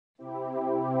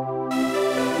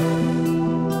Hi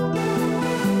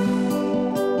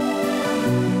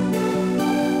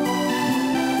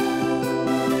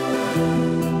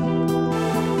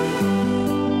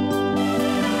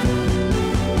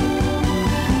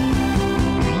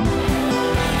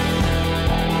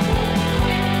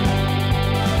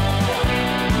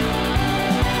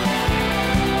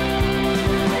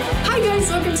guys,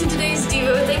 welcome to today's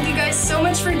Devo. Thank you guys so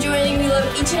much for joining. We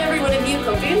love each and every one of you.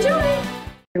 Hope you enjoy.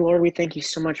 Lord, we thank you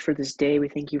so much for this day. We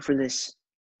thank you for this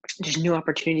just new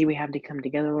opportunity we have to come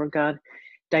together, Lord God.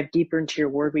 Dive deeper into your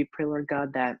word. We pray, Lord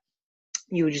God, that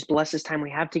you would just bless this time we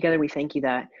have together. We thank you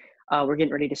that we're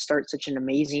getting ready to start such an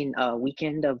amazing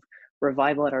weekend of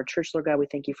revival at our church, Lord God. We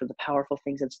thank you for the powerful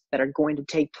things that are going to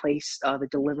take place, the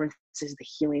deliverances, the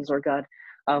healings, Lord God.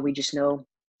 We just know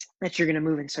that you're going to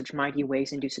move in such mighty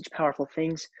ways and do such powerful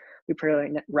things. We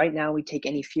pray right now we take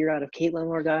any fear out of Caitlin,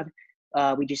 Lord God.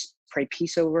 We just pray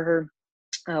peace over her.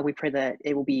 We pray that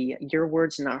it will be your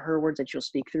words and not her words, that you'll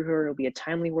speak through her. It'll be a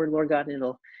timely word, Lord God, and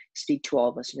it'll speak to all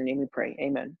of us. In your name we pray.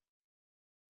 Amen.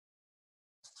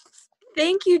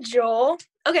 Thank you, Joel.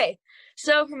 Okay,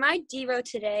 so for my Devo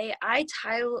today, I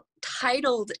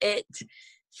titled it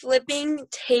Flipping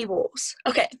Tables.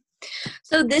 Okay,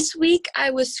 so this week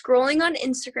I was scrolling on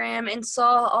Instagram and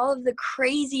saw all of the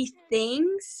crazy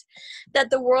things that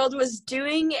the world was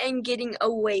doing and getting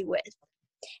away with.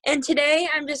 And today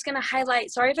I'm just going to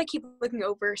highlight, sorry if I keep looking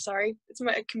over, sorry, it's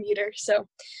my computer. So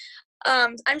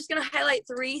I'm just going to highlight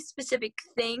 3 specific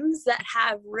things that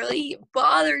have really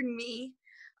bothered me.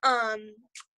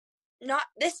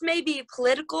 This may be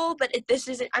political, but this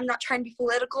isn't, I'm not trying to be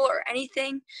political or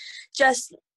anything,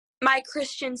 just my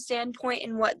Christian standpoint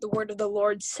and what the word of the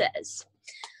Lord says.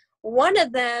 One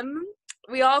of them,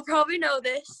 we all probably know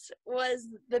this, was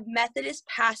the Methodist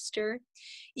pastor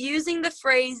using the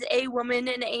phrase "a woman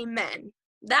and amen."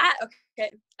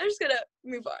 Okay, I'm just gonna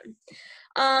move on.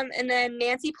 And then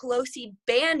Nancy Pelosi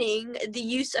banning the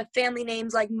use of family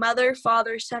names like mother,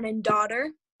 father, son, and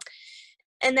daughter.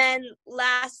 And then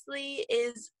lastly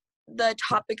is the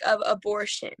topic of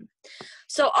abortion.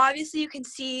 So obviously you can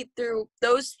see through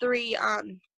those 3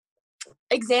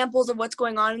 examples of what's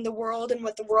going on in the world and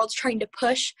what the world's trying to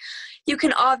push, you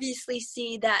can obviously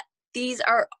see that these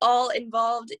are all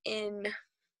involved in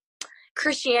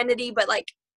Christianity, but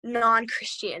like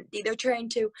non-Christianity. They're trying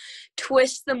to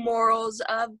twist the morals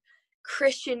of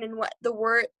Christian and what the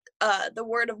word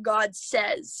of God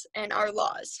says and our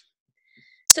laws.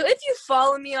 So if you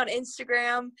follow me on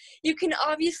Instagram, you can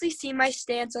obviously see my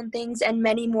stance on things and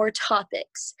many more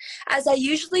topics. As I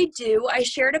usually do, I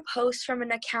shared a post from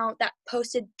an account that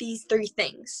posted these 3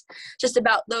 things, just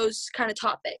about those kind of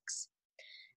topics.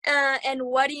 And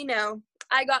what do you know?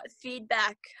 I got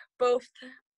feedback, both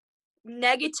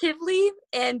negatively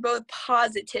and both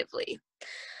positively.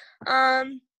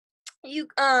 You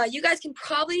guys can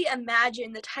probably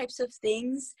imagine the types of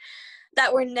things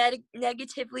that were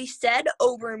negatively said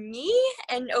over me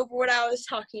and over what I was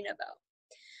talking about.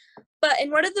 But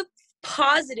in one of the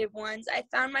positive ones, I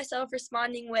found myself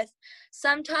responding with,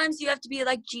 "Sometimes you have to be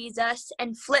like Jesus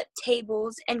and flip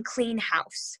tables and clean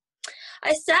house."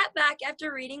 I sat back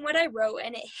after reading what I wrote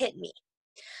and it hit me.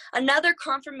 Another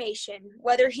confirmation,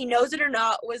 whether he knows it or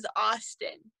not, was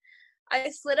Austin. I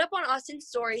slid up on Austin's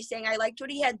story saying I liked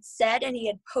what he had said and he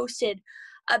had posted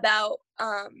about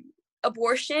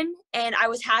abortion, and I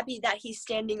was happy that he's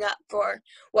standing up for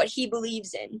what he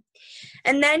believes in.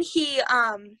 And then he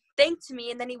thanked me,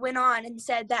 and then he went on and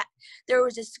said that there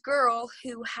was this girl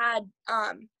who had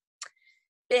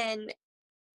been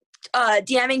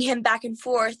DMing him back and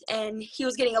forth, and he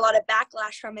was getting a lot of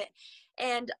backlash from it.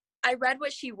 And I read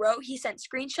what she wrote. He sent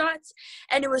screenshots,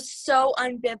 and it was so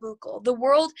unbiblical. The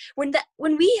world, when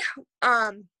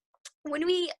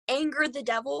we anger the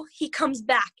devil, he comes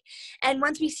back. And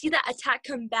once we see that attack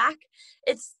come back,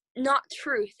 it's not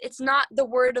truth. It's not the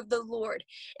word of the Lord.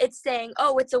 It's saying,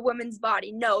 oh, it's a woman's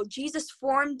body. No, Jesus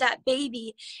formed that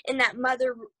baby in that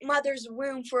mother's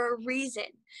womb for a reason.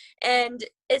 And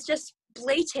it's just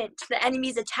blatant, the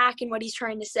enemy's attack and what he's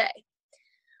trying to say.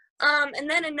 And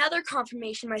then another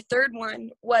confirmation, my third one,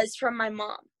 was from my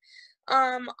mom.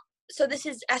 So this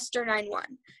is Esther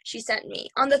 9:1. She sent me.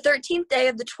 On the 13th day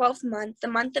of the 12th month, the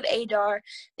month of Adar,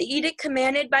 the edict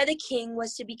commanded by the king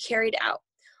was to be carried out.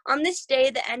 On this day,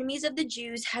 the enemies of the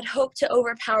Jews had hoped to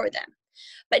overpower them.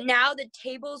 But now the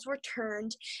tables were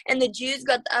turned, and the Jews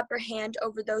got the upper hand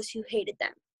over those who hated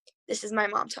them. This is my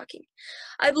mom talking.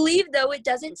 I believe, though it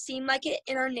doesn't seem like it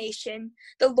in our nation,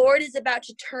 the Lord is about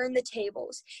to turn the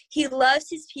tables. He loves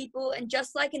his people, and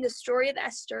just like in the story of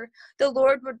Esther, the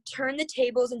Lord would turn the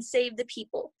tables and save the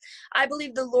people. I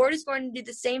believe the Lord is going to do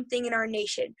the same thing in our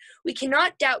nation. We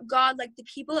cannot doubt God like the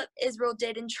people of Israel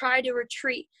did and try to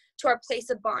retreat to our place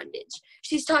of bondage.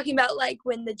 She's talking about like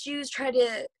when the Jews tried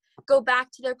to go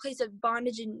back to their place of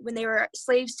bondage and when they were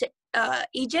slaves to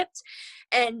Egypt,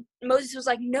 and Moses was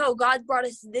like, no, God brought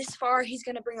us this far, he's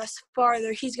going to bring us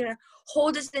farther, he's going to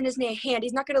hold us in his hand,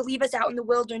 he's not going to leave us out in the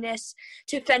wilderness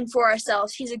to fend for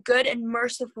ourselves, he's a good and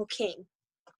merciful king.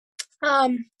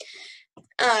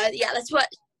 That's what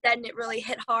then it really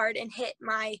hit hard and hit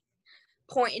my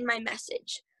point in my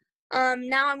message.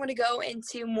 Now I'm going to go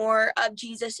into more of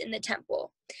Jesus in the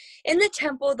temple. In the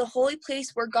temple, the holy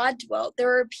place where God dwelt, there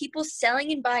were people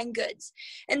selling and buying goods,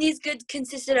 and these goods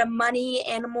consisted of money,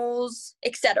 animals,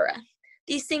 etc.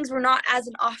 These things were not as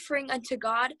an offering unto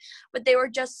God, but they were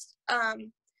just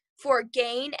for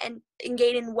gain and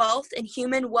gain in wealth and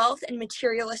human wealth and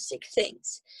materialistic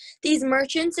things. These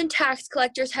merchants and tax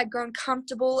collectors had grown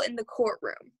comfortable in the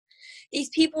courtroom. These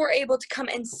people were able to come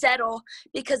and settle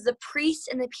because the priests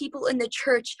and the people in the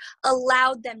church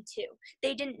allowed them to.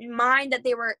 They didn't mind that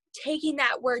they were taking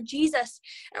that where Jesus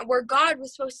and where God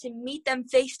was supposed to meet them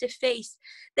face to face.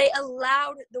 They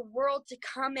allowed the world to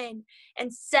come in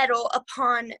and settle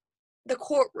upon the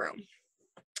courtroom.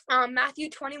 Matthew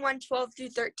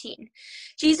 21:12-13.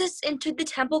 Jesus entered the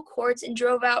temple courts and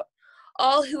drove out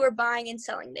all who were buying and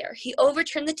selling there. He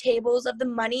overturned the tables of the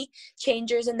money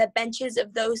changers and the benches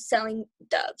of those selling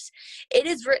doves. It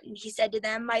is written, he said to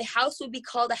them, my house will be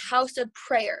called a house of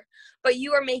prayer, but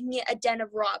you are making it a den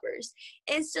of robbers.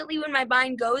 Instantly, when my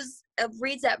mind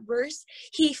reads that verse,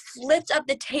 he flipped up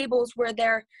the tables where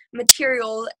their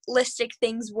materialistic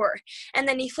things were, and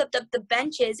then he flipped up the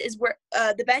benches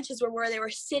where they were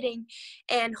sitting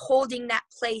and holding that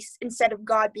place instead of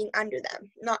God being under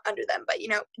them, not under them, but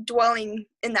dwelling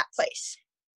in that place.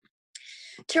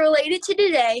 To relate it to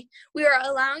today, we are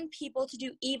allowing people to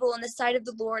do evil in the sight of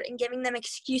the Lord and giving them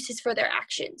excuses for their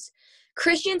actions.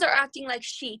 Christians are acting like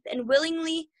sheep and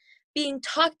willingly being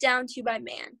talked down to by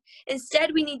man.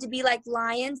 Instead, we need to be like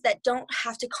lions that don't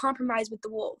have to compromise with the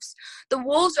wolves. The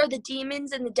wolves are the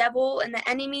demons and the devil and the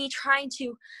enemy trying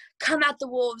to come at the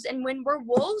wolves. And when we're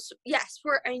wolves, yes,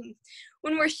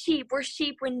 when we're sheep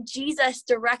when Jesus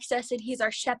directs us and he's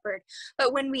our shepherd.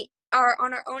 But when we are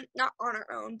on our own, not on our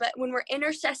own, but when we're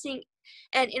intercessing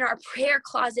and in our prayer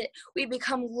closet, we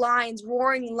become lions,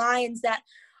 roaring lions that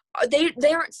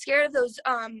they aren't scared of those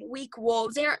weak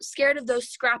wolves. They aren't scared of those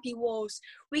scrappy wolves.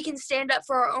 We can stand up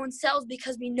for our own selves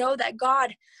because we know that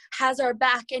God has our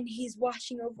back and he's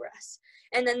watching over us.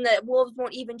 And then the wolves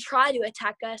won't even try to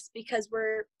attack us because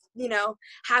we're,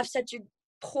 have such a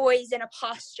poise and a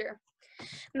posture.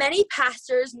 Many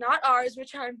pastors, not ours,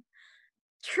 which I'm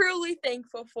truly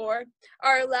thankful for,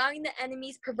 are allowing the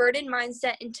enemy's perverted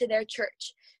mindset into their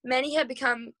church. Many have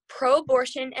become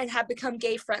pro-abortion and have become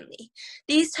gay-friendly.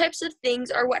 These types of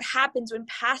things are what happens when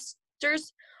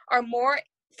pastors are more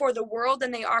for the world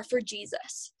than they are for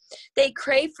Jesus. They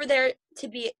crave for there to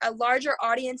be a larger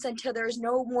audience until there is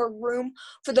no more room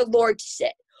for the Lord to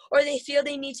sit. Or they feel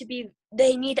they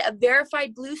need a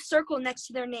verified blue circle next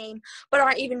to their name, but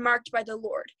aren't even marked by the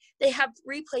Lord. They have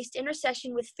replaced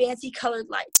intercession with fancy colored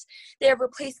lights. They have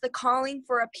replaced the calling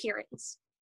for appearance.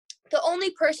 The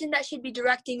only person that should be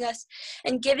directing us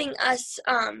and giving us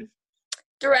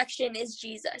direction is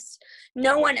Jesus.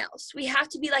 No one else. We have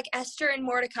to be like Esther and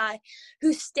Mordecai,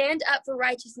 who stand up for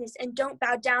righteousness and don't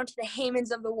bow down to the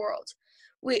Hamans of the world.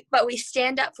 But we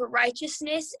stand up for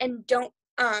righteousness and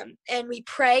and we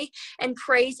pray and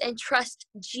praise and trust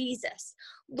Jesus.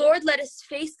 Lord, let us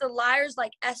face the liars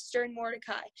like Esther and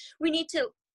Mordecai. We need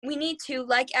to,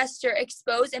 like Esther,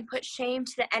 expose and put shame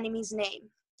to the enemy's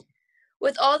name.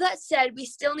 With all that said, we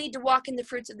still need to walk in the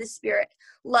fruits of the Spirit: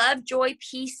 love, joy,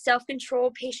 peace,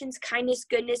 self-control, patience, kindness,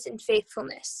 goodness, and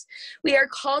faithfulness. We are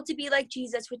called to be like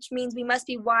Jesus, which means we must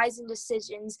be wise in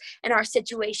decisions in our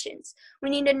situations.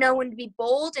 We need to know when to be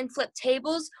bold and flip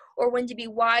tables, or when to be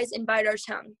wise and bite our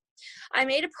tongue. I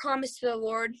made a promise to the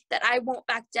Lord that I won't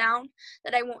back down,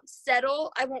 that I won't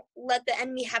settle, I won't let the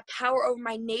enemy have power over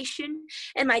my nation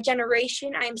and my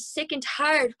generation. I am sick and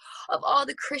tired of all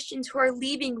the Christians who are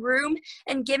leaving room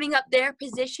and giving up their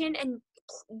position and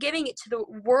giving it to the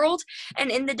world and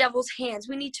in the devil's hands.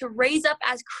 We need to raise up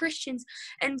as Christians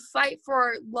and fight for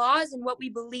our laws and what we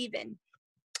believe in.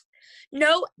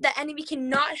 No, the enemy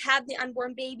cannot have the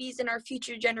unborn babies in our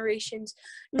future generations.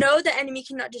 No, the enemy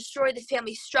cannot destroy the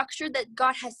family structure that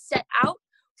God has set out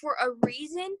for a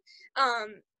reason.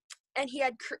 and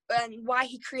why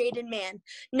he created man.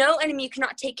 No enemy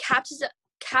cannot take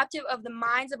captive of the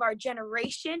minds of our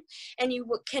generation, and you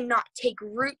cannot take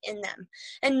root in them.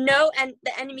 And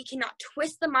the enemy cannot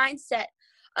twist the mindset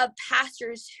of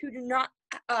pastors who do not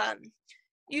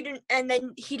and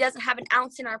then he doesn't have an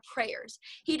ounce in our prayers.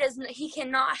 He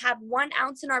cannot have 1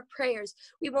 ounce in our prayers.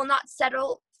 We will not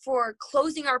settle for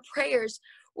closing our prayers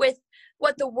with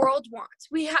what the world wants.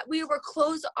 We will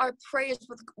close our prayers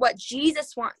with what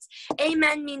Jesus wants.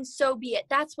 Amen means so be it.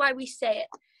 That's why we say it.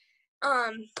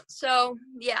 So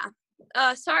yeah.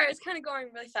 Sorry, I was kind of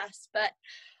going really fast, but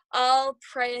I'll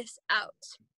pray us out.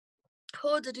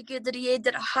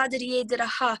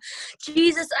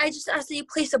 Jesus, I just ask that you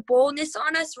place a boldness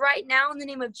on us right now in the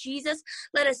name of Jesus.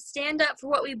 Let us stand up for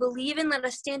what we believe in. Let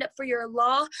us stand up for your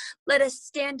law. Let us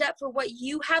stand up for what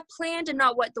you have planned and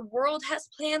not what the world has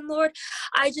planned, Lord.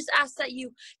 I just ask that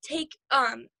you take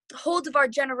hold of our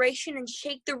generation and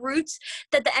shake the roots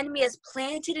that the enemy has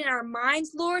planted in our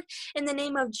minds, Lord. In the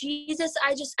name of Jesus,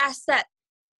 I just ask that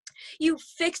you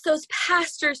fix those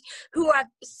pastors who have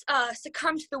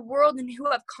succumbed to the world and who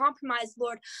have compromised,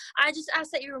 Lord. I just ask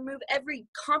that you remove every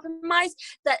compromise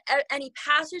that any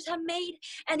pastors have made,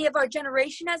 any of our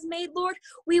generation has made, Lord.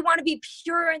 We want to be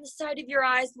pure in the sight of your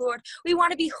eyes, Lord. We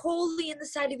want to be holy in the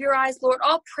sight of your eyes, Lord.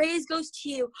 All praise goes to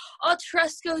you. All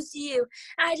trust goes to you.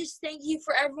 And I just thank you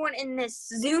for everyone in this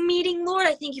Zoom meeting, Lord.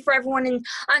 I thank you for everyone in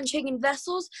Unshaken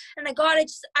Vessels. And God,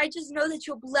 I just know that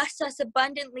you'll bless us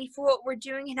abundantly for what we're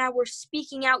doing and how we're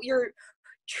speaking out your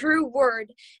true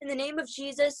word. In the name of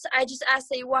Jesus, I just ask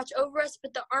that you watch over us,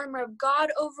 put the armor of God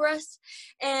over us,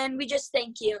 and we just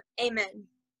thank you. Amen.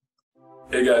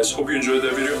 Hey guys, hope you enjoyed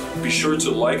that video. Be sure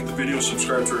to like the video and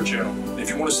subscribe to our channel. And if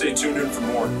you want to stay tuned in for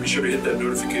more, be sure to hit that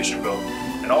notification bell.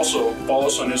 And also, follow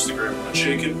us on Instagram,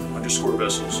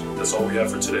 Unshaken_Vessels. That's all we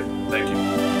have for today. Thank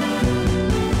you.